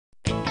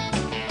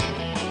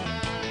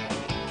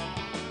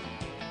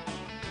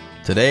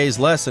Today's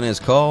lesson is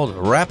called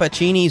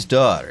Rappaccini's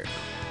Daughter.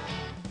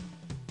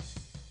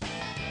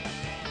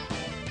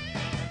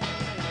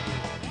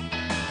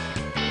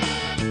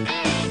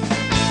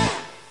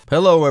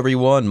 Hello,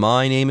 everyone.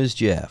 My name is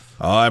Jeff.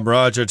 I'm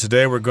Roger.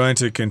 Today we're going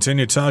to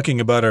continue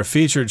talking about our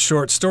featured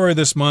short story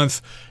this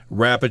month,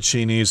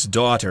 Rappaccini's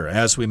Daughter.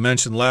 As we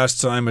mentioned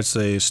last time, it's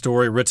a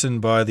story written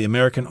by the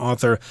American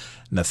author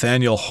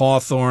Nathaniel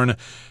Hawthorne,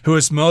 who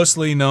is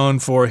mostly known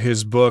for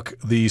his book,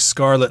 The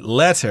Scarlet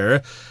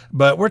Letter.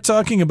 But we're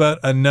talking about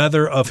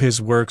another of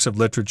his works of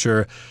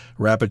literature,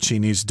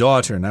 Rappaccini's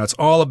Daughter. Now, it's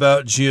all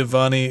about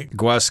Giovanni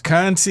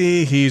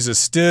Guasconti. He's a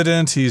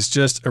student. He's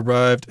just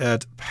arrived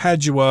at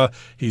Padua.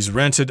 He's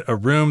rented a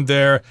room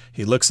there.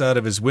 He looks out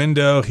of his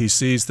window. He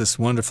sees this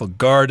wonderful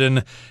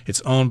garden.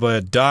 It's owned by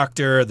a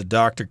doctor. The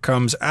doctor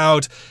comes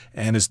out,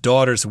 and his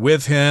daughter's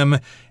with him,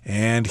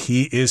 and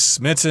he is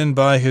smitten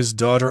by his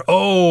daughter.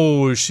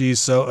 Oh,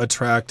 she's so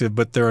attractive,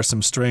 but there are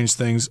some strange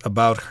things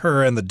about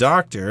her and the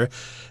doctor,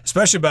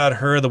 especially about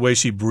her, the way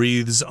she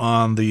breathes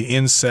on the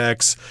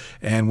insects,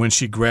 and when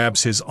she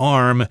grabs his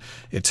arm,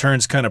 it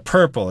turns kind of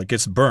purple. It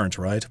gets burnt,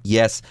 right?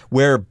 Yes,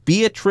 where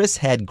Beatrice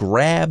had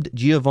grabbed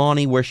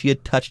Giovanni, where she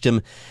had touched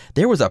him,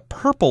 there was a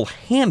purple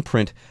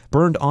handprint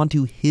burned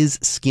onto his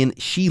skin.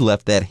 She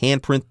left that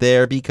handprint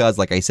there because,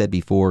 like I said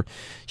before,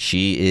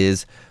 she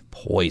is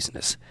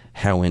poisonous.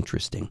 How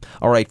interesting.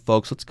 All right,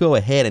 folks, let's go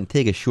ahead and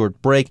take a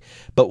short break.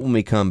 But when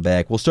we come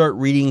back, we'll start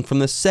reading from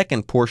the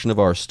second portion of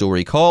our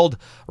story called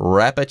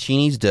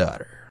Rappaccini's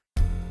Daughter.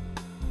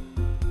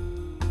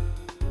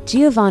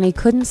 Giovanni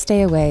couldn't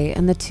stay away,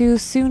 and the two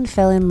soon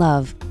fell in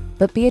love,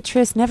 but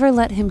Beatrice never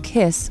let him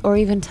kiss or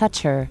even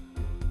touch her.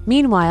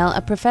 Meanwhile,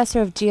 a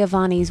professor of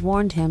Giovanni's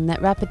warned him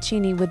that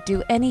Rappaccini would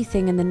do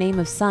anything in the name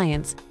of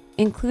science,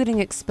 including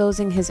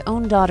exposing his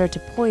own daughter to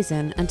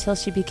poison until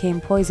she became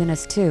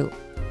poisonous too.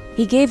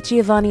 He gave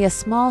Giovanni a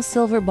small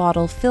silver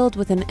bottle filled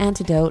with an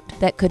antidote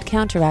that could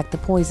counteract the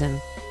poison.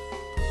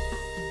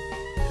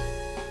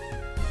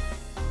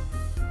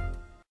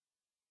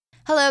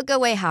 Hello, 各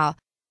位好。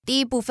第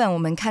一部分我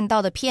们看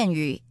到的片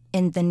语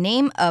in the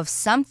name of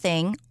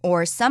something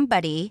or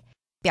somebody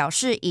表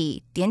示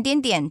以点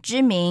点点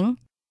之名，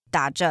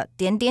打着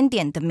点点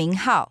点的名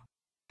号，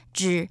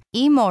指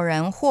以某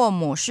人或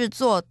某事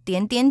做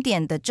点点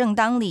点的正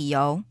当理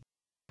由。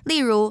例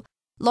如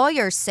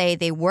Lawyers say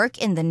they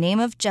work in the name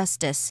of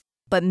justice,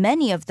 but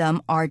many of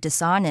them are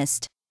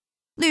dishonest.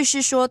 律师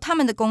说他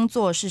们的工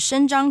作是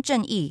伸张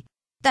正义，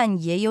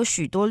但也有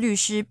许多律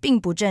师并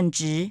不正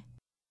直。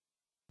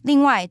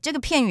另外，这个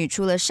片语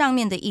除了上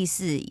面的意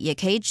思，也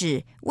可以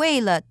指为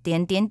了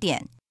点点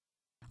点。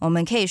我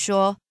们可以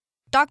说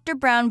Dr.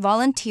 Brown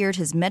volunteered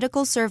his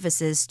medical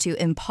services to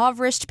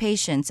impoverished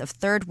patients of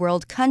third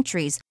world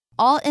countries,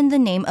 all in the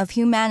name of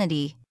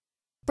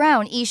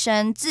humanity.Brown 医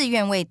生自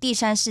愿为第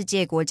三世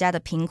界国家的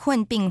贫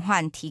困病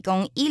患提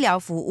供医疗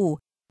服务，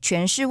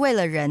全是为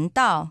了人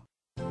道。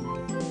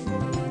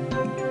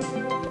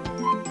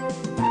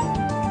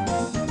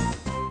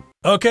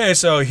Okay,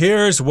 so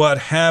here's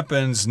what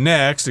happens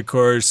next. Of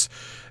course,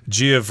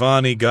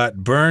 Giovanni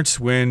got burnt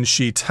when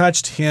she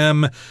touched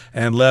him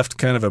and left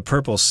kind of a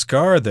purple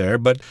scar there,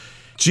 but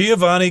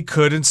Giovanni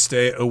couldn't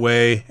stay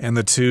away, and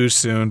the two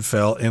soon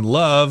fell in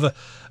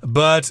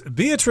love.But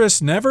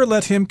Beatrice never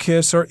let him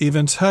kiss or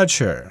even touch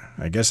her.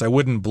 I guess I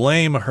wouldn't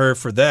blame her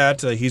for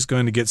that. He's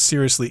going to get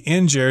seriously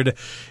injured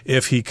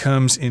if he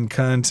comes in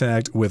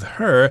contact with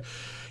her.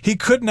 He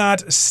could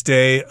not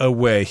stay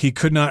away. He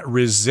could not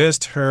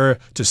resist her.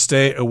 To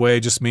stay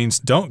away just means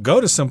don't go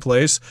to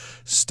someplace.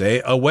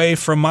 Stay away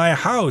from my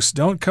house.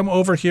 Don't come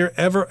over here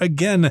ever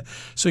again.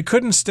 So he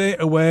couldn't stay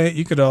away.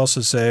 You could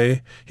also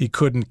say he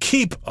couldn't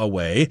keep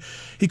away.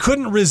 He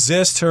couldn't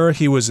resist her.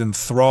 He was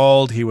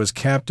enthralled. He was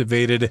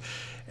captivated.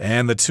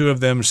 And the two of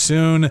them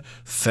soon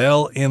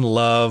fell in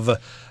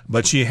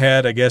love.But she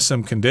had, I guess,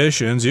 some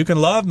conditions. You can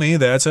love me,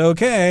 that's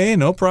okay,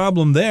 no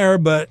problem there.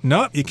 But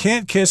no, you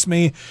can't kiss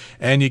me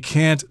and you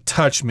can't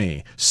touch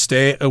me.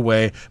 Stay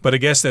away. But I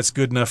guess that's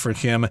good enough for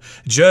him.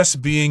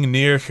 Just being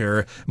near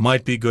her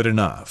might be good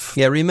enough.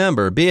 Yeah,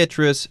 remember,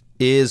 Beatrice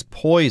is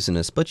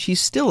poisonous, but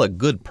she's still a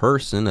good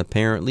person.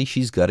 Apparently,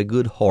 she's got a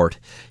good heart.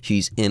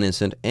 She's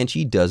innocent, and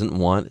she doesn't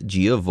want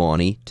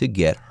Giovanni to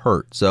get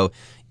hurt. So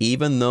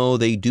even though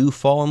they do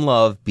fall in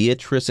love,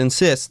 Beatrice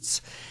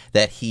insists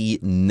that he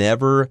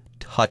never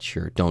touch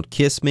her. Don't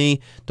kiss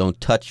me, don't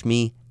touch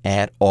me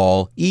at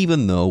all,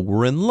 even though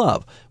we're in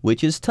love,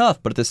 which is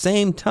tough. But at the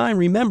same time,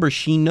 remember,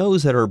 she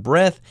knows that her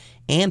breath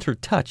and her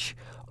touch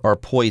are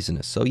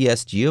poisonous. So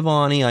yes,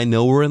 Giovanni, I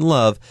know we're in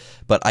love,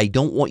 but I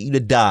don't want you to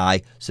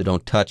die, so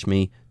don't touch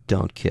me,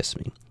 don't kiss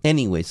me.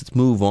 Anyways, let's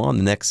move on.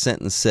 The next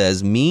sentence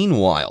says,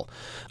 meanwhile,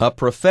 a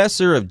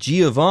professor of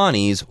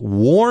Giovanni's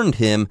warned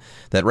him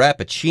that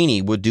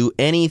Rappaccini would do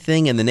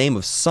anything in the name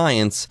of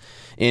science,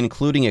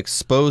 including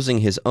exposing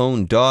his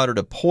own daughter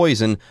to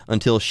poison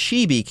until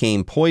she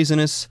became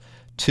poisonous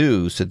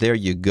too. So there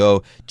you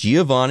go.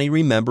 Giovanni,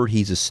 remember,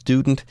 he's a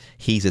student,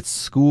 he's at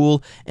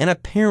school, and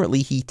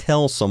apparently he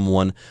tells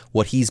someone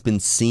what he's been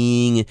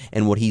seeing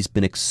and what he's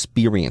been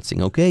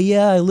experiencing. Okay,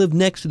 yeah, I live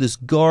next to this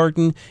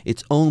garden.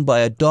 It's owned by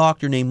a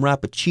doctor named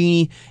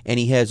Rappaccini, and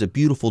he has a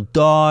beautiful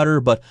daughter,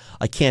 but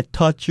I can't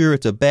touch her.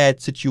 It's a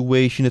bad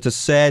situation. It's a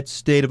sad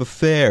state of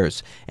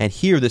affairs. And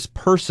here, this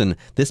person,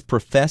 this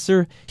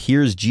professor,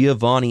 hears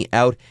Giovanni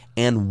out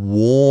and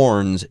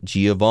warns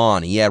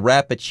Giovanni. Yeah,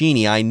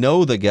 Rappaccini, I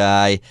know the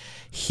guy.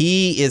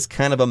 He is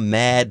kind of a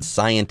mad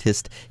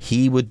scientist.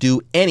 He would do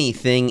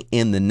anything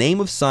in the name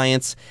of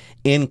science,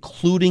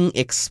 including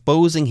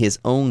exposing his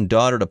own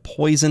daughter to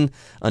poison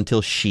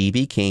until she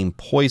became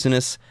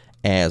poisonous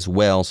as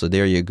well. So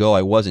there you go.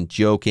 I wasn't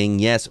joking.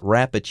 Yes,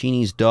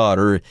 Rappaccini's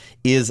daughter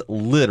is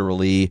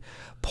literally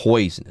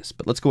poisonous.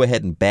 But let's go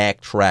ahead and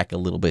backtrack a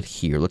little bit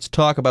here. Let's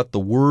talk about the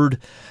word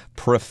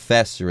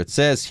professor. It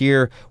says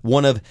here,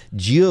 one of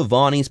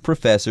Giovanni's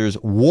professors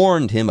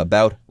warned him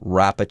about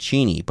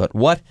Rappaccini. But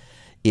what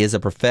is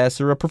a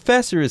professor? A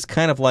professor is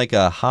kind of like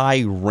a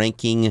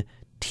high-ranking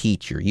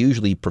teacher.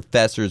 Usually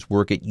professors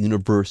work at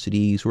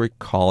universities or at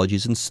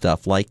colleges and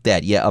stuff like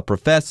that. Yeah, a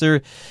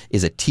professor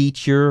is a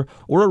teacher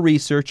or a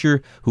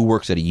researcher who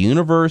works at a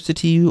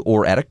university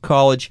or at a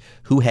college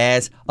who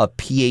has a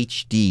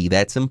PhD.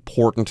 That's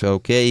important,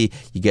 okay?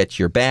 You get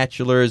your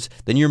bachelor's,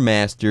 then your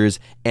master's,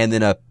 and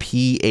then a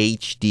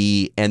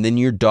PhD, and then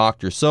your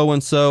doctor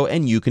so-and-so,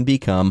 and you can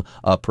become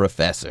a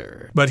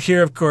professor. But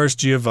here, of course,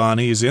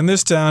 Giovanni is in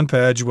this town,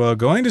 Padua,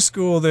 going to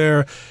school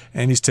there,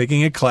 and he's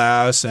taking a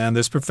class, and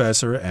this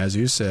professor, as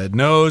you said,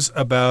 knows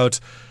about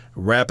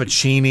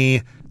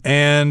Rappaccini.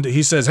 And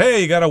he says,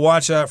 hey, you got to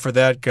watch out for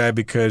that guy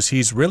because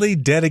he's really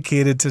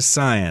dedicated to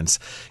science.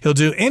 He'll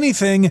do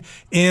anything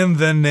in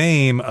the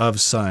name of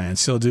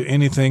science. He'll do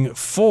anything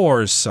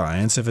for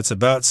science. If it's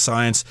about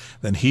science,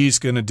 then he's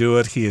going to do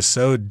it. He is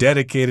so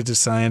dedicated to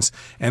science,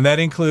 and that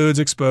includes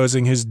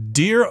exposing his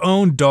dear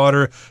own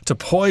daughter to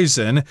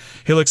poison.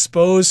 He'll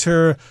expose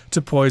her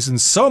to poison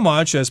so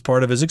much as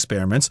part of his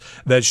experiments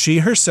that she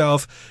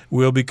herself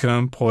will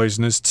become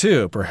poisonous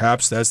too.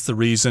 Perhaps that's the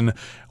reason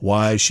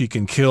why she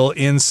can kill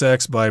insects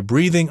by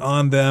breathing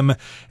on them,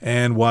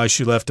 and why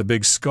she left a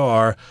big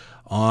scar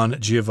on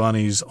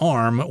Giovanni's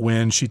arm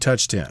when she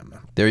touched him.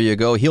 There you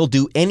go. He'll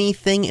do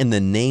anything in the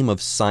name of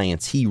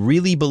science. He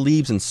really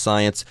believes in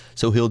science,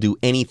 so he'll do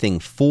anything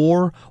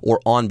for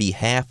or on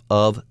behalf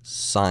of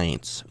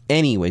science.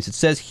 Anyways, it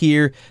says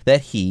here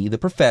that he, the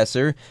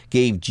professor,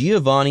 gave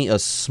Giovanni a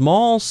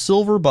small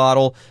silver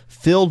bottle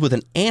filled with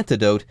an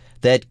antidote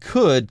that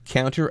could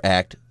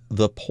counteract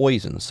the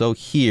poison. So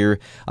here,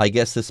 I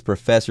guess this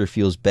professor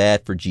feels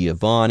bad for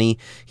Giovanni.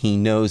 He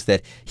knows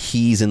that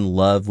he's in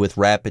love with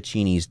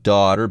Rappaccini's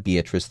daughter,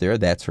 Beatrice there,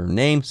 that's her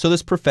name. So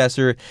this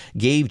professor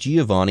gave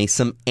Giovanni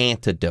some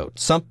antidote,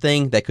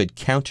 something that could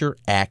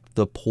counteract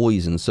the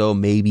poison. So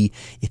maybe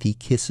if he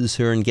kisses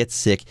her and gets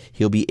sick,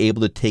 he'll be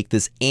able to take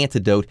this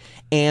antidote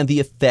and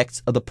the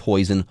effects of the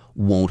poison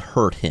won't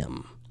hurt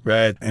him.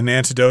 Right. An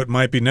antidote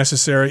might be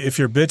necessary if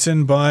you're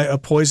bitten by a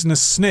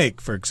poisonous snake,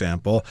 for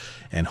example,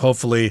 and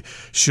hopefully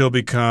she'll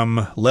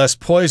become less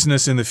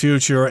poisonous in the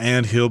future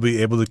and he'll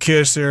be able to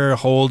kiss her,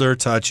 hold her,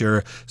 touch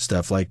her,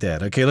 stuff like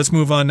that. Okay, let's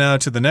move on now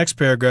to the next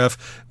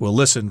paragraph. We'll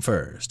listen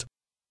first.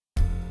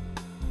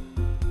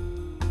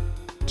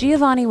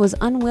 Giovanni was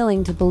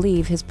unwilling to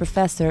believe his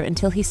professor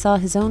until he saw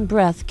his own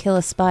breath kill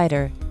a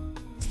spider.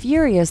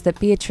 Furious that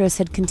Beatrice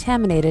had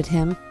contaminated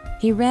him,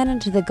 he ran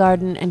into the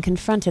garden and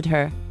confronted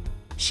her.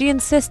 She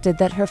insisted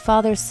that her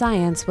father's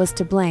science was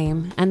to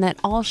blame and that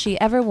all she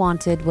ever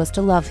wanted was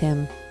to love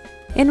him.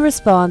 In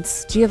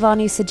response,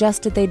 Giovanni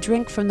suggested they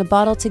drink from the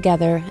bottle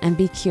together and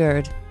be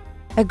cured.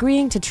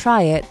 Agreeing to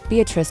try it,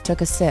 Beatrice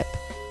took a sip.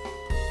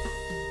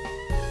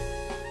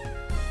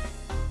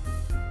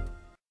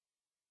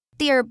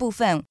 第二部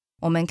分，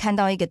我们看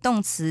到一个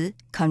动词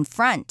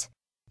confront，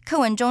 课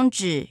文中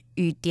指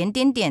与点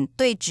点点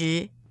对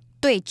峙、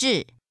对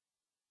峙，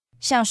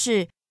像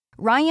是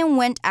Ryan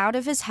went out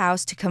of his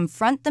house to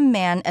confront the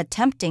man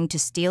attempting to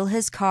steal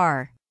his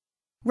car.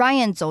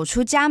 Ryan 走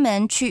出家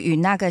门去与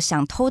那个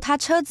想偷他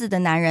车子的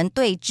男人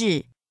对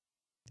峙。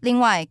另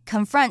外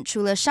confront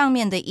除了上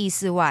面的意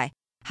思外，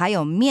还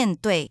有面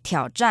对、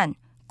挑战、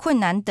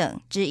困难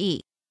等之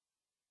意。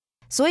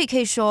所以可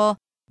以说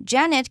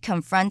Janet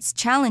confronts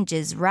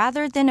challenges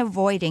rather than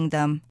avoiding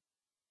them.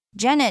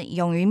 Janet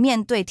勇于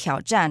面对挑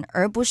战，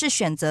而不是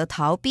选择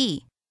逃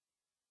避。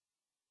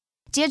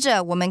接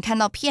着我们看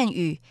到片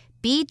语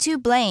be to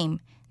blame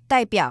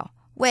代表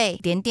为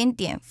点点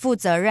点负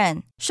责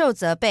任、受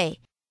责备，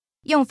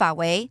用法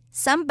为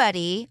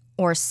somebody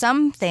or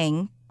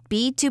something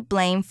be to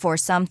blame for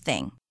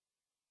something。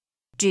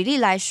举例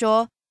来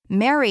说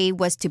Mary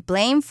was to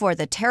blame for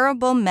the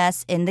terrible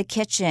mess in the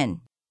kitchen。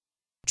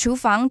厨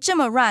房这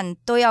么乱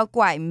都要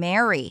怪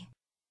Mary。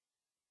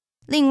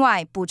另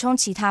外补充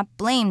其他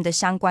blame 的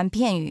相关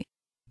片语，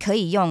可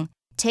以用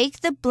take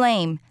the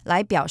blame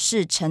来表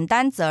示承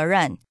担责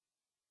任。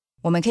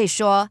我们可以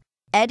说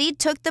Eddie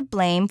took the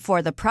blame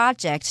for the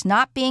project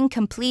not being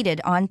completed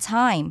on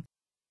time.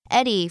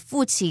 Eddie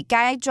负起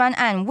该专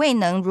案未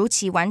能如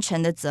期完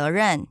成的责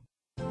任。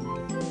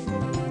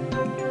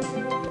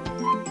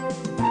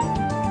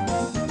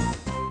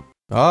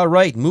All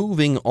right,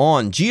 moving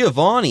on.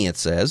 Giovanni, it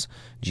says.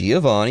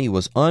 Giovanni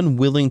was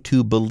unwilling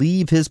to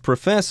believe his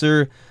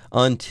professor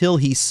until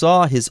he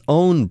saw his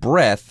own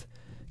breath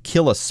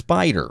kill a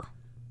spider.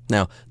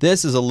 Now,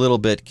 this is a little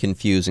bit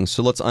confusing,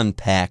 so let's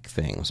unpack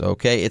things,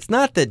 okay? It's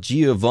not that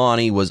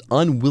Giovanni was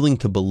unwilling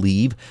to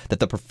believe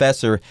that the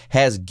professor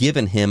has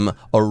given him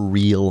a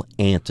real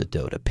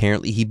antidote.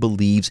 Apparently, he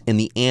believes in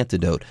the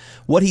antidote.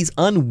 What he's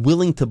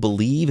unwilling to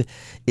believe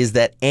is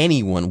that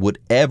anyone would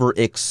ever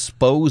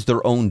expose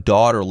their own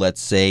daughter,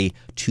 let's say,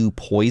 to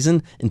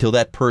poison until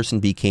that person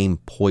became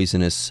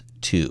poisonous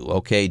too,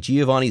 okay?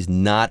 Giovanni's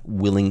not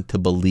willing to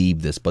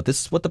believe this, but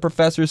this is what the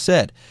professor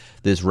said.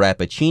 This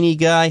Rappaccini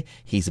guy,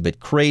 he's a bit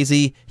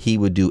crazy. He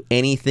would do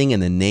anything in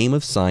the name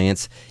of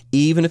science,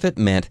 even if it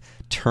meant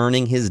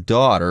turning his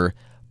daughter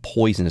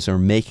poisonous or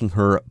making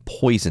her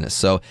poisonous.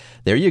 So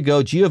there you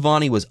go.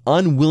 Giovanni was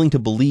unwilling to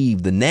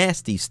believe the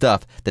nasty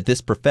stuff that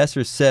this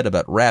professor said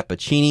about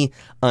Rappaccini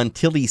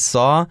until he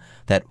saw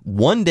that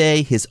one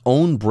day his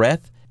own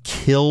breath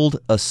killed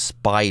a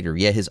spider.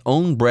 Yeah, his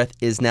own breath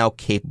is now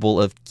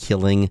capable of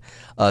killing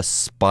a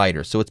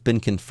spider. So it's been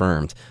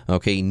confirmed.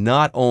 Okay,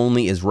 not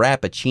only is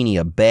Rappaccini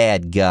a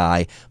bad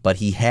guy, but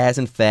he has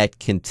in fact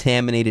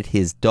contaminated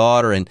his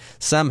daughter, and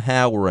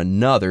somehow or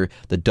another,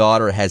 the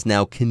daughter has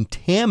now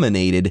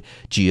contaminated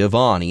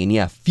Giovanni. And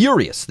yeah,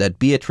 furious that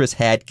Beatrice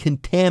had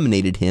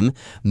contaminated him,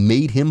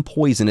 made him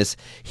poisonous,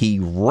 he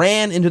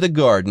ran into the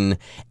garden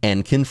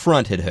and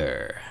confronted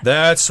her.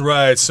 That's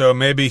right. So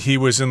maybe he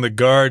was in the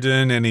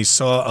garden and he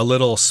saw a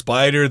little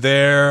spider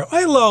there.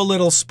 Hello,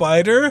 little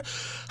spider.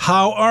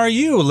 How are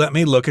you? Let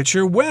me look at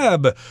your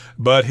web.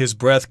 But his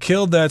breath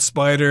killed that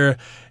spider,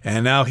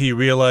 and now he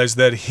realized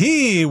that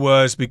he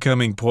was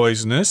becoming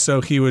poisonous,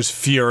 so he was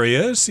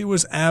furious. He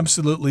was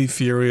absolutely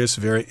furious,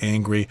 very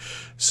angry.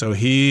 So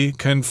he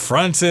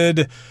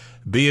confronted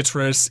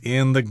Beatrice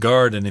in the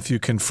garden. If you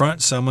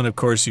confront someone, of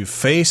course, you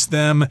face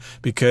them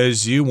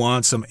because you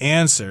want some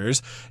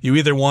answers. You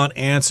either want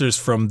answers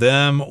from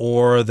them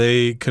or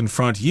they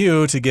confront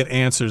you to get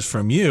answers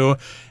from you,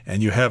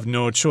 and you have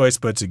no choice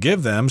but to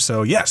give them.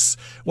 So yes,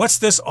 what's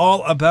this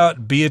all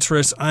about,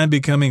 Beatrice? I'm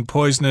becoming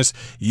poisonous.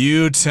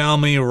 You tell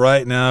me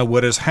right now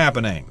what is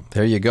happening.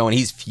 There you go, and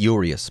he's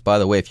furious. By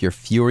the way, if you're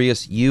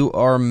furious, you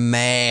are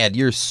mad.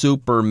 You're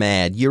super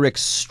mad. You're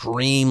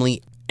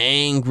extremely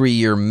angry.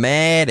 You're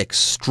mad,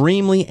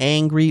 extremely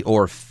angry,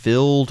 or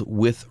filled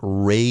with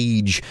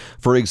rage.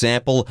 For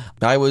example,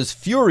 I was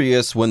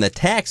furious when the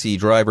taxi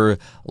driver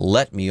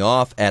let me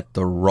off at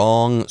the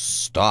wrong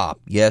stop.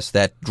 Yes,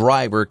 that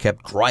driver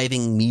kept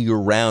driving me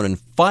around and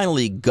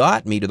finally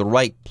got me to the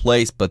right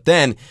place, but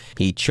then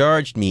he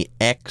charged me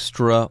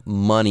extra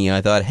money.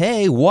 I thought,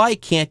 hey, why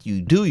can't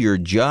you do your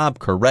job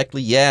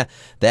correctly? Yeah,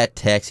 that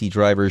taxi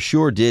driver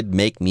sure did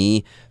make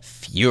me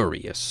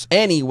furious.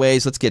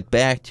 Anyways, let's get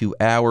back to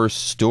our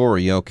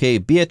story, okay?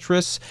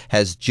 Beatrice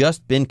has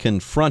just been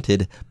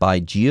confronted by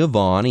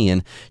Giovanni,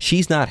 and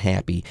she's not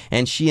happy,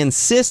 and she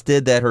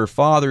insisted that her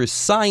father's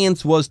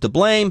science was to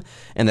blame,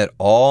 and that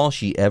all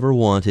she ever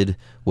wanted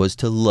was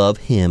to love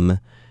him,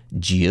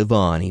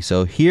 Giovanni.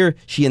 So here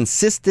she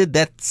insisted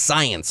that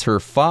science, her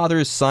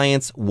father's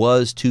science,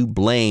 was to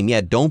blame. Yeah,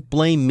 don't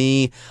blame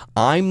me.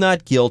 I'm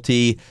not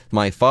guilty.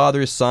 My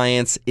father's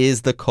science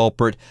is the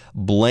culprit.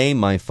 Blame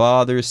my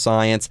father's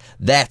science.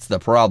 That's the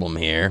problem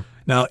here.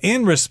 Now,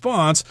 in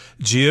response,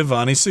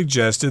 Giovanni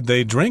suggested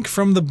they drink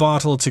from the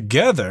bottle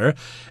together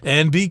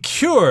and be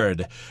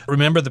cured.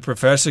 Remember, the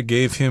professor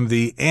gave him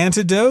the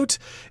antidote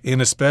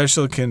in a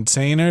special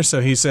container.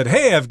 So he said,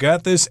 hey, I've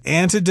got this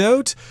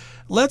antidote.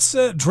 Let's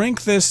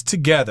drink this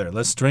together.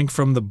 Let's drink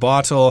from the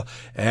bottle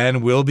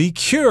and we'll be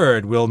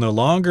cured. We'll no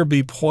longer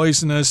be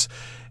poisonous,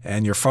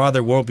 and your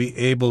father won't be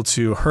able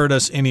to hurt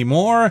us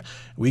anymore.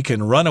 We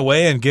can run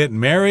away and get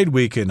married.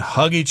 We can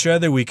hug each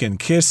other. We can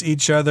kiss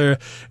each other.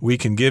 We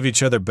can give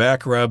each other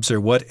back rubs or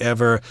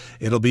whatever.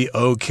 It'll be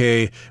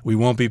okay. We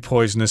won't be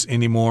poisonous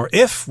anymore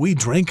if we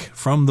drink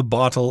from the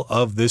bottle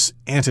of this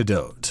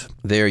antidote.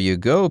 There you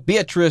go.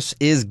 Beatrice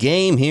is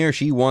game here.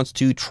 She wants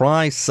to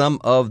try some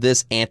of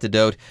this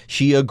antidote.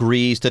 She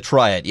agrees to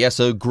try it. Yes,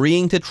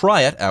 agreeing to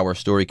try it. Our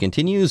story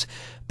continues.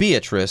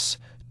 Beatrice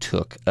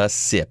took a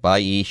sip,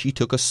 i.e., she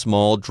took a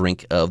small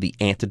drink of the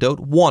antidote,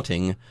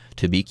 wanting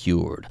to be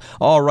cured.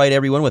 All right,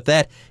 everyone, with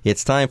that,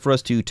 it's time for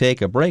us to take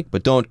a break,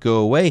 but don't go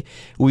away.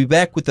 We'll be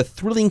back with the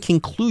thrilling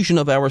conclusion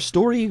of our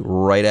story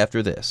right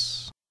after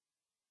this.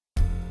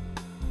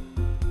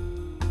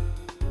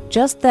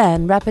 Just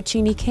then,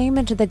 Rappaccini came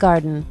into the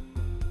garden.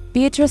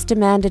 Beatrice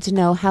demanded to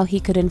know how he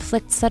could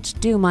inflict such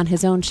doom on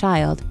his own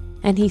child,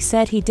 and he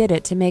said he did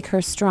it to make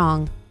her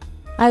strong.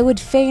 I would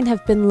fain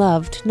have been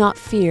loved, not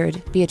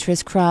feared,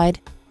 Beatrice cried.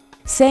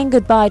 Saying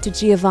goodbye to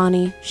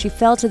Giovanni, she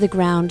fell to the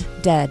ground,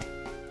 dead.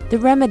 The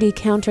remedy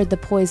countered the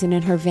poison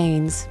in her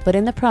veins, but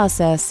in the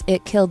process,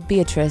 it killed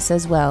Beatrice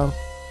as well.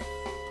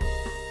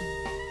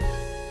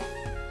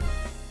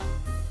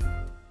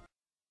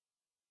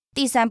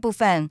 第三部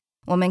分，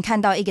我们看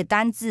到一个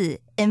单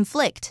字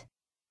inflict，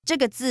 这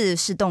个字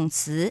是动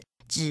词，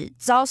指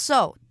遭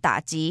受、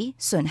打击、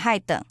损害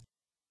等。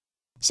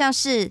像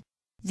是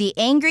The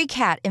angry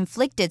cat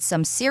inflicted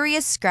some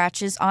serious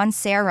scratches on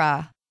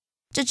Sarah.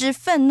 这只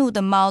愤怒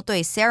的猫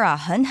对 Sarah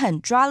狠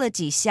狠抓了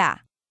几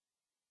下。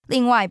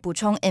另外补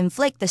充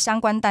inflict 的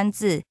相关单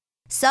字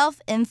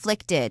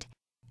self-inflicted,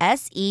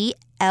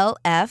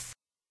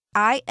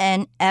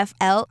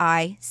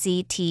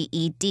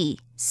 self-inflicted,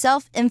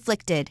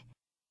 self-inflicted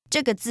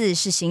这个字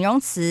是形容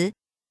词，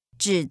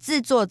指自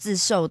作自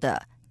受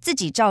的，自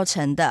己造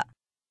成的。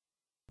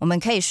我们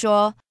可以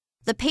说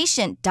The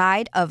patient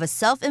died of a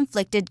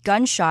self-inflicted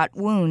gunshot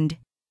wound.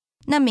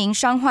 那名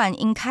伤患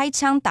因开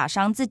枪打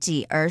伤自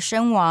己而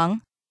身亡。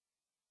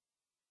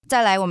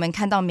再来，我们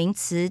看到名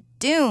词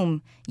doom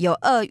有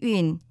厄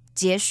运、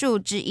结束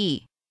之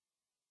意。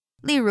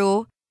例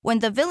如 When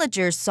the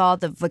villagers saw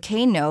the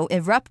volcano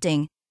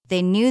erupting,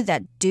 they knew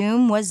that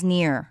doom was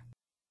near.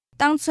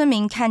 当村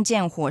民看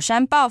见火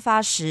山爆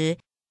发时，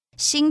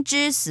心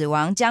知死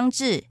亡将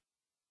至。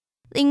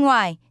另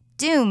外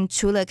doom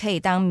除了可以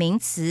当名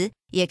词，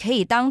也可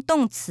以当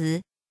动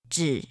词，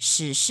指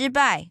使失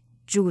败、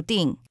注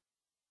定。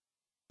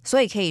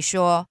所以可以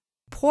说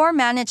Poor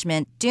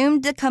management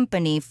doomed the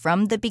company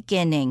from the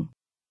beginning.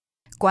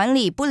 管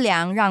理不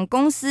良让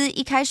公司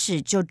一开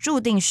始就注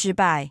定失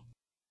败。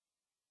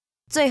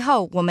最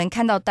后我们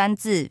看到单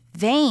字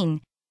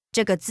vein，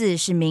 这个字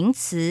是名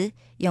词，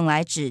用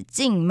来指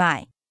静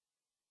脉。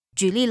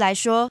举例来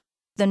说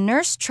The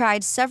nurse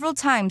tried several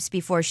times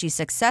before she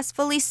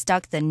successfully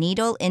stuck the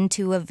needle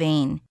into a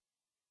vein.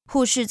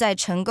 护士在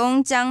成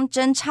功将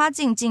针插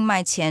进静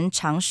脉前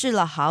尝试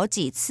了好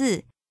几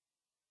次。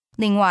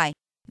另外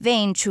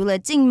vein 除了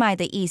静脉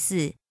的意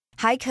思，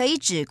还可以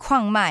指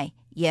矿脉、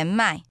岩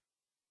脉。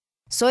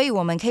所以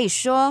我们可以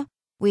说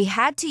We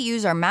had to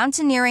use our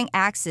mountaineering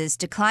axes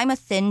to climb a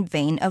thin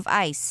vein of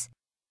ice.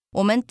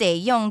 我们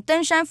得用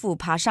登山斧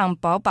爬上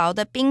薄薄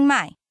的冰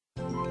脉。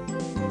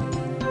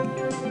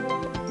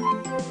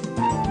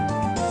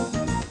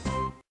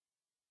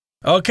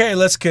Okay,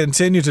 let's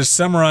continue to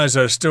summarize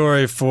our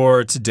story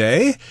for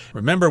today.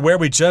 Remember where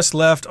we just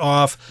left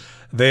off.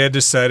 They had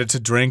decided to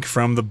drink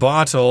from the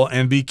bottle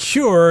and be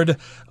cured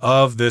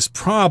of this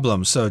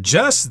problem. So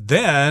just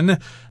then,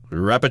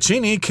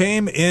 Rappaccini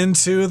came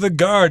into the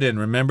garden.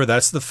 Remember,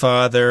 that's the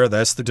father,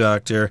 that's the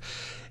doctor.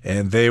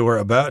 And they were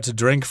about to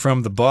drink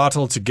from the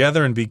bottle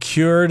together and be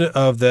cured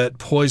of that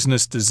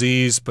poisonous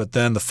disease. But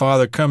then the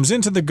father comes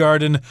into the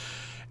garden,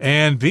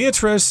 and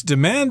Beatrice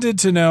demanded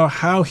to know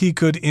how he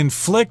could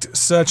inflict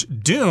such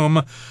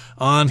doom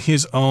on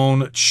his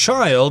own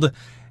child.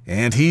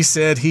 And he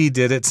said he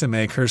did it to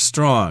make her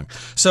strong.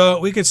 So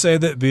we could say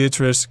that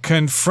Beatrice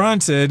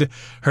confronted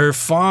her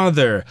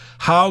father.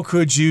 How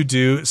could you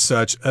do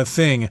such a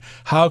thing?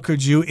 How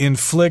could you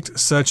inflict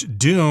such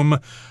doom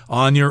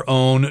on your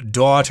own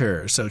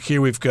daughter? So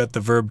here we've got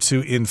the verb to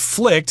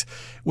inflict,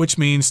 which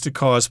means to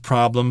cause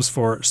problems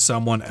for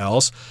someone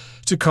else,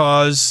 to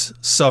cause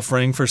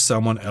suffering for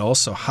someone else.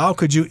 So how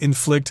could you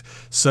inflict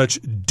such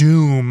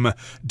doom?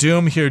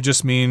 Doom here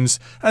just means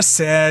a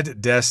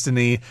sad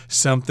destiny,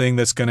 something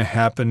that's going to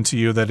happen to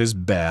you that is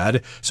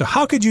bad. So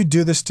how could you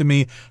do this to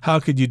me?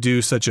 How could you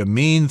do such a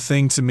mean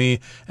thing to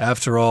me?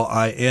 After all,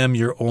 I am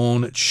your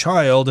own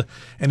child.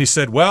 And he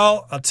said,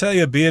 well, I'll tell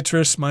you,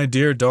 Beatrice, my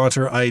dear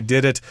daughter, I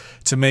did it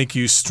to make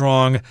you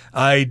strong.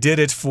 I did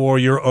it for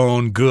your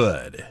own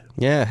good.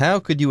 Yeah, how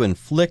could you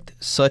inflict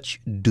such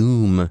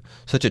doom,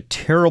 such a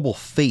terrible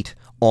fate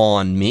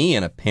on me?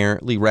 And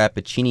apparently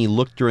Rappaccini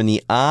looked her in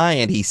the eye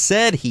and he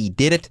said he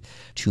did it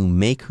to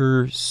make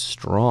her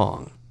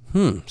strong.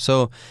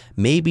 So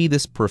maybe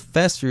this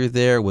professor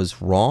there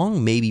was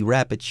wrong. Maybe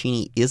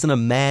Rappaccini isn't a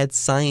mad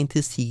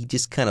scientist. He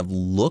just kind of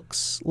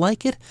looks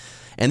like it.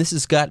 And this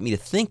has got me to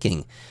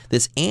thinking,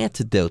 this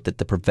antidote that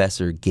the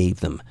professor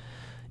gave them,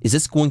 is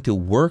this going to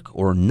work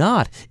or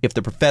not? If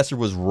the professor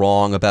was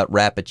wrong about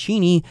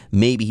Rappaccini,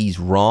 maybe he's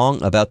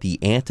wrong about the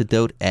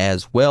antidote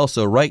as well.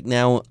 So right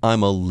now,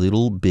 I'm a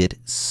little bit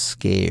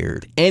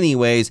scared.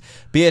 Anyways,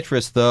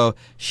 Beatrice, though,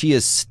 she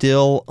is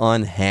still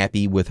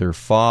unhappy with her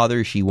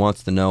father. She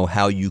wants to know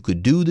how you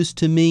could do this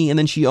to me. And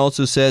then she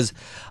also says,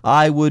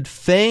 I would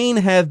fain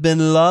have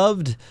been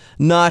loved,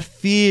 not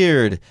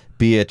feared.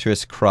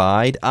 Beatrice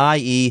cried,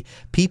 i.e.,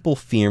 people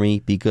fear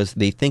me because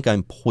they think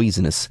I'm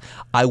poisonous.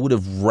 I would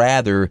have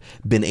rather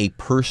been a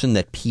person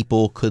that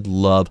people could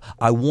love.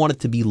 I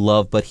wanted to be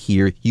loved, but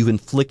here, you've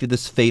inflicted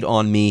this fate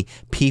on me.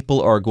 People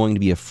are going to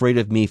be afraid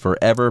of me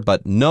forever,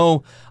 but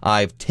no,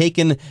 I've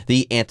taken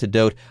the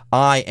antidote.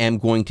 I am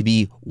going to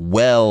be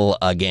well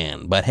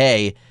again. But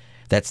hey,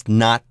 that's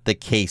not the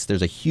case.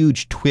 There's a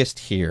huge twist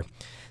here.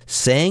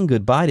 Saying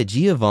goodbye to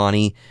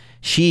Giovanni,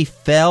 she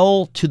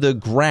fell to the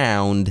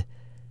ground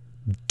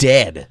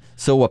dead.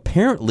 So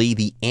apparently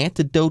the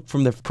antidote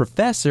from the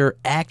professor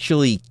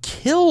actually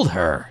killed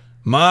her.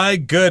 My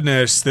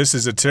goodness, this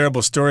is a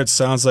terrible story. It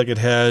sounds like it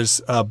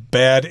has a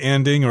bad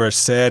ending or a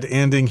sad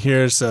ending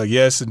here. So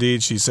yes,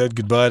 indeed, she said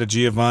goodbye to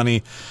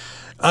Giovanni.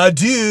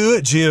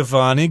 Adieu,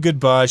 Giovanni.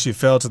 Goodbye. She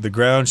fell to the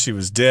ground. She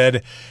was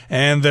dead.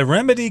 And the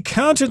remedy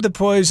countered the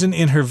poison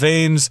in her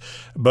veins,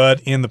 but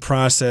in the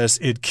process,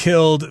 it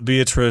killed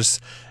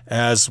Beatrice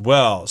as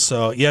well.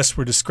 So, yes,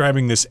 we're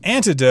describing this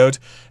antidote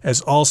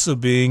as also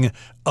being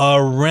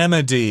a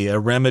remedy. A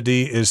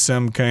remedy is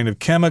some kind of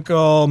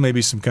chemical,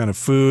 maybe some kind of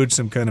food,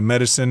 some kind of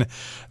medicine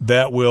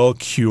that will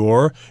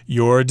cure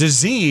your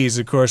disease.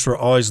 Of course, we're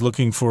always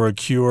looking for a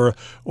cure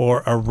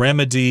or a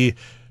remedy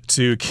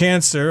to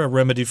cancer, a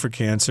remedy for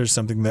cancer,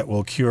 something that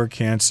will cure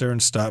cancer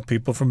and stop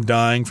people from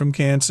dying from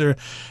cancer.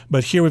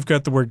 But here we've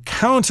got the word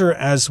counter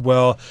as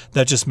well.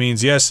 That just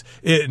means, yes,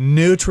 it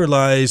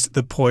neutralized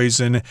the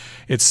poison.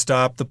 It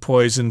stopped the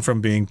poison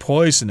from being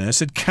poisonous.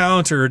 It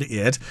countered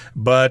it,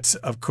 but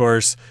of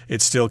course,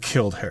 it still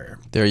killed her.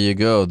 There you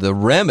go. The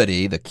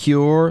remedy, the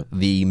cure,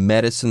 the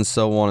medicine,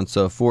 so on and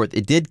so forth.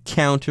 It did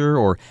counter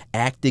or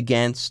act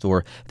against,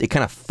 or they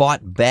kind of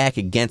fought back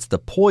against the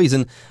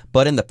poison,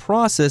 but in the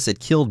process, it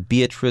killed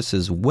Beatrice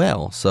as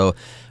well. So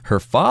her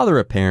father,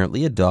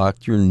 apparently, a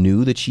doctor,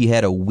 knew that she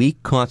had a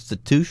weak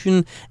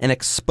constitution and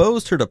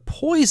exposed her to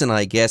poison,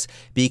 I guess,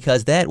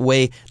 because that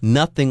way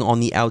nothing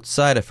on the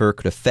outside of her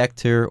could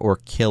affect her or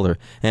kill her.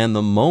 And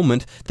the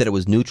moment that it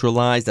was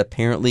neutralized,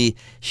 apparently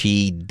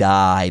she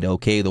died,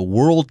 okay? The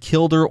world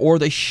killed her, or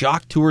the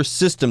shock to her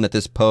system that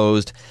this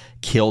posed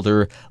killed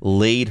her,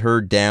 laid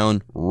her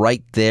down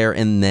right there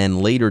and then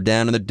laid her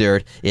down in the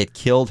dirt. It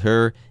killed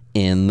her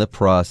in the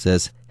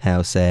process.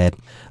 How sad.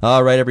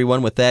 All right,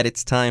 everyone, with that,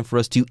 it's time for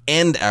us to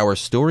end our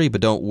story, but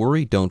don't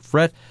worry, don't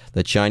fret.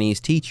 The Chinese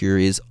teacher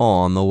is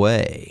on the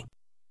way.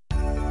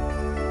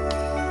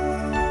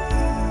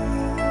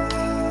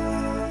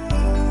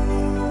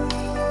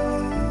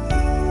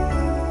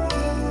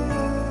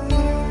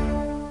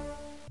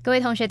 各位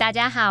同学大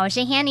家好，我是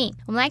Hanny。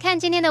 我们来看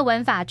今天的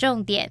文法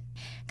重点。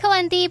课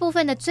文第一部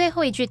分的最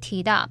后一句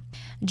提到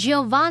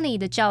Giovanni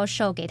的教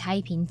授给他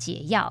一瓶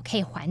解药，可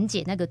以缓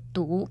解那个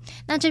毒。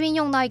那这边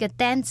用到一个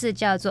单字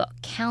叫做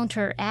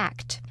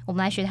counteract， 我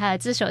们来学它的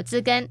字首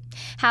字根。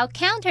好，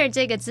 counter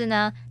这个字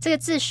呢，这个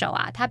字首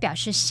啊，它表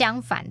示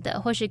相反的，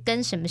或是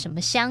跟什么什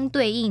么相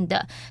对应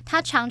的，它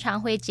常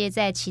常会接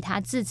在其他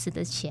字词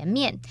的前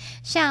面。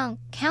像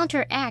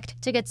counteract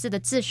这个字的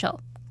字首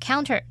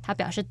Counter 它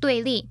表示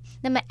对立，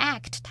那么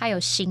act 它有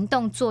行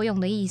动作用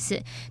的意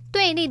思，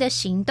对立的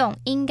行动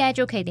应该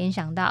就可以联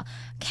想到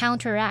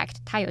counteract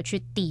它有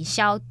去抵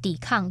消、抵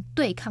抗、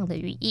对抗的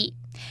语义。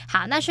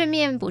好，那顺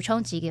便补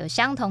充几个有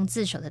相同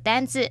字首的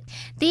单字。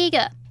第一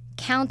个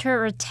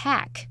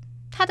counterattack，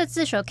 它的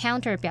字首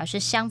counter 表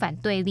示相反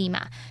对立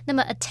嘛，那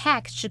么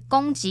attack 是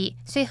攻击，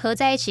所以合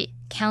在一起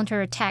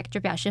counterattack 就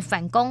表示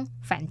反攻、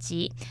反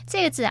击。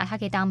这个字啊，它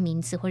可以当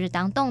名词或是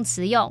当动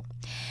词用。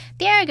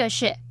第二个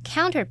是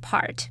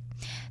counterpart，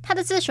 它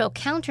的字首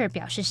counter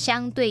表示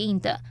相对应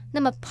的，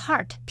那么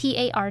part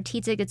P-A-R-T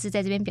这个字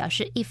在这边表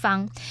示一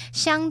方，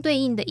相对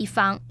应的一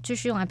方就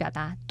是用来表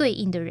达对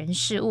应的人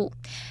事物。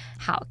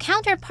好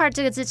counterpart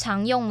这个字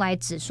常用来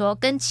指说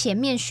跟前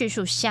面叙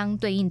述相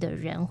对应的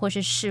人或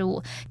是事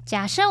物。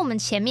假设我们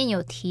前面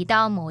有提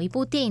到某一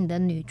部电影的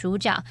女主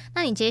角，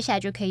那你接下来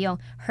就可以用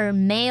her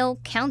male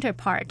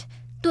counterpart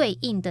对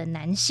应的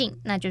男性，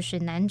那就是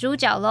男主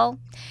角咯。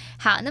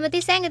好，那么第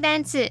三个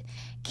单字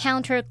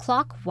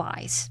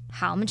counterclockwise。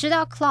 好，我们知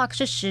道 clock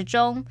是时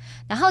钟，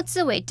然后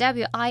字尾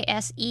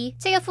W-I-S-E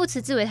这个副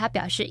词字尾它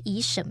表示以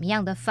什么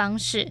样的方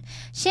式，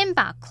先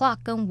把 clock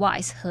跟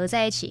wise 合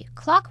在一起，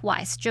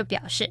 clockwise 就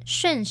表示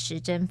顺时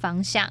针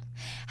方向。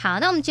好，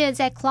那我们接着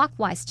在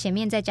clockwise 前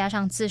面再加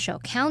上字首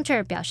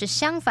counter 表示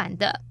相反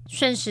的，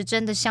顺时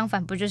针的相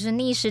反不就是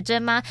逆时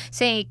针吗？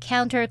所以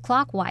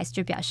counterclockwise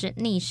就表示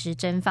逆时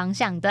针方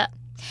向的。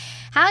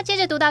好，接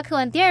着读到课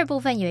文第二部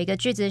分有一个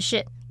句子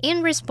是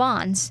In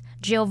response,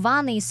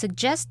 Giovanni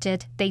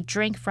suggested they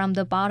drink from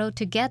the bottle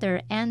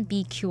together and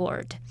be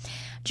cured.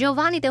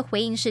 Giovanni 的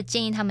回应是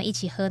建议他们一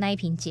起喝那一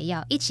瓶解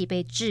药，一起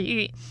被治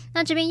愈。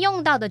那这边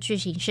用到的句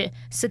型是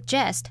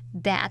suggest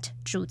that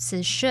主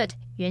词 should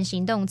原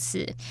形动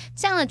词，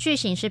这样的句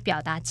型是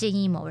表达建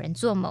议某人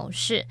做某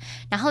事，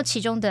然后其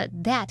中的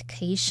that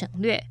可以省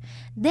略，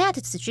 that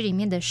子句里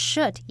面的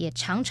should 也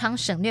常常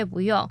省略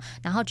不用，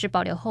然后只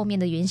保留后面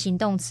的原形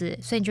动词，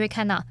所以你就会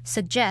看到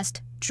suggest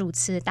主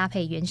词搭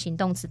配原形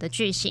动词的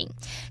句型。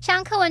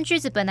像课文句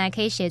子本来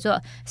可以写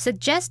作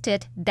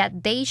suggested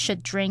that they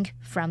should drink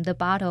from the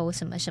bottle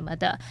什么什么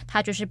的，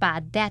它就是把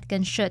that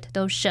跟 should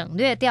都省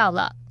略掉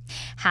了。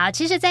好，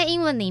其实在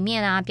英文里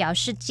面啊，表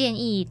示建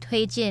议、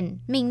推荐、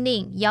命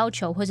令、要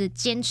求或是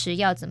坚持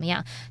要怎么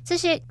样，这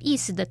些意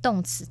思的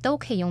动词都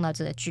可以用到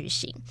这个句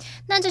型。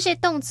那这些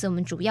动词我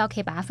们主要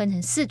可以把它分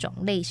成4种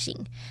类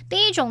型。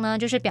第一种呢，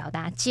就是表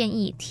达建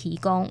议、提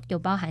供，有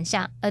包含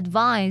像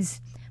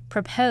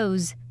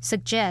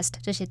advise、propose、suggest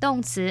这些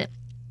动词。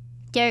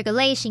第二个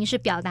类型是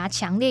表达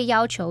强烈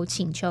要求、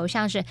请求，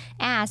像是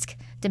ask、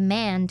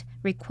demand,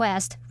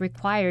 request,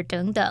 require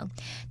等等。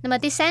那么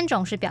第三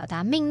种是表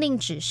达命令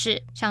指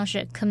示，像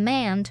是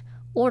command,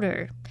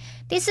 order。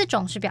第四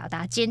种是表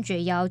达坚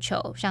决要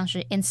求，像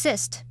是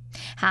insist。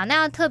好，那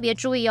要特别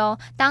注意哦，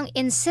当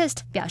insist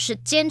表示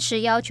坚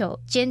持要求、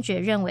坚决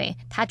认为，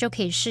它就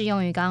可以适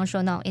用于刚刚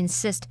说那种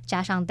insist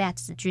加上 that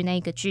子句那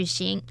个句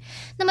型。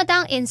那么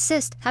当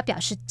insist 它表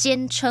示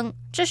坚称，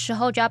这时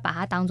候就要把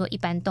它当作一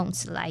般动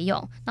词来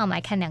用。那我们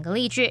来看两个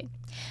例句。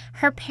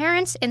Her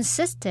parents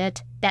insisted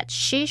that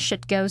she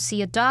should go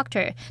see a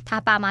doctor. 她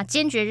爸妈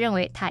坚决认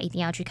为她一定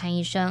要去看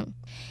医生。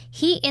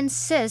He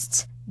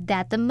insists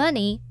that the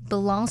money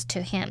belongs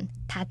to him.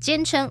 他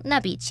坚称那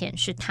笔钱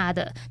是他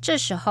的，这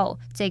时候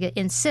这个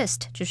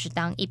insist 就是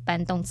当一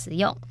般动词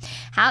用。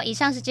好，以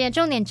上是今天的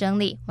重点整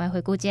理，我们来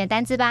回顾今天的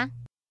单字吧。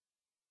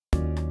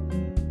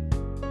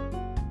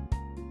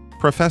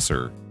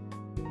Professor.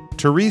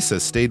 Teresa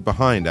stayed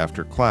behind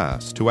after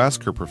class to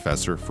ask her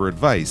professor for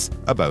advice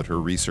about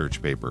her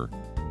research paper.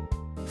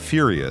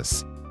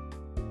 Furious.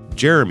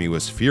 Jeremy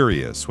was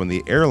furious when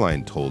the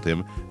airline told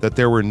him that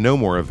there were no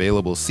more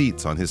available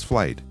seats on his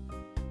flight.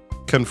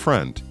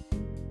 Confront.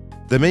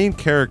 The main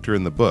character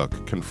in the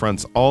book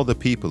confronts all the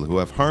people who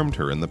have harmed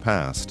her in the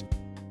past.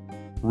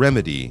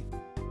 Remedy.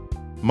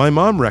 My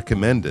mom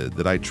recommended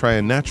that I try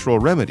a natural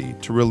remedy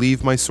to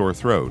relieve my sore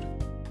throat.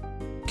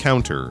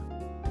 Counter.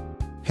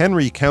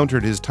 Henry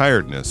countered his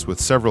tiredness with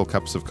several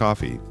cups of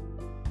coffee.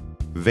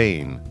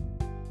 Vein.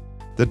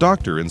 The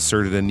doctor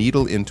inserted a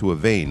needle into a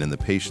vein in the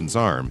patient's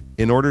arm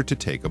in order to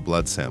take a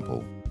blood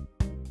sample.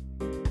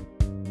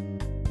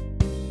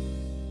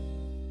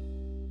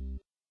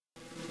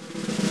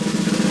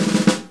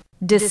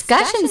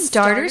 Discussion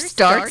Starter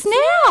starts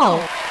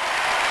now!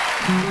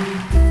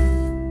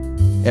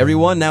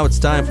 Everyone, now it's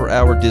time for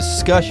our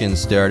discussion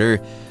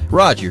starter.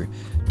 Roger,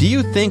 do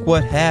you think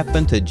what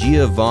happened to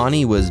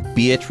Giovanni was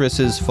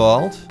Beatrice's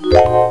fault?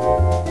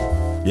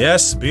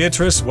 Yes,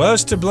 Beatrice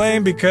was to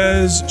blame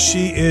because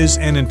she is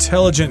an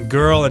intelligent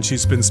girl and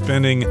she's been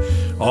spending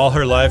all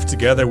her life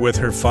together with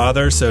her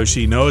father, so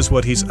she knows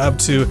what he's up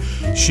to.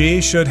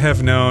 She should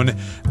have known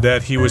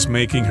that he was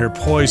making her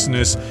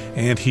poisonous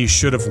and he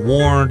should have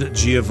warned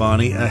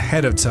Giovanni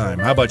ahead of time.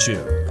 How about you?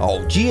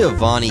 Oh,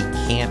 Giovanni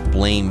can't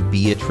blame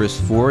Beatrice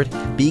for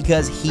it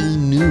because he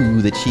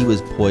knew that she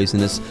was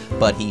poisonous,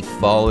 but he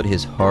followed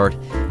his heart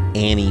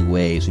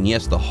anyways. And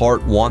yes, the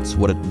heart wants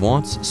what it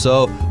wants,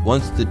 so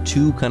once the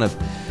two kind of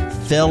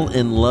fell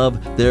in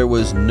love, there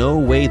was no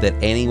way that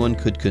anyone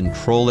could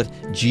control it.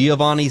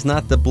 Giovanni's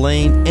not to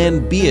blame,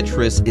 and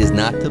Beatrice is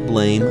not to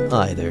blame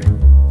either.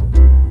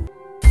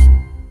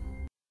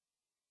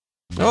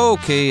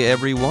 Okay,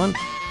 everyone.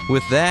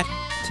 With that,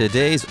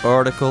 today's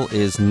article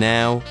is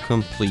now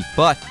complete.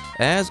 But,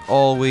 as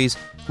always,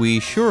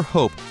 we sure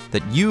hope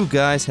that you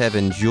guys have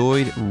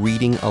enjoyed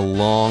reading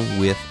along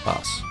with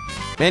us.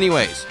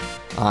 Anyways,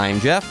 I'm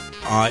Jeff.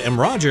 I am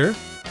Roger.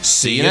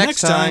 See you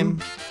next time.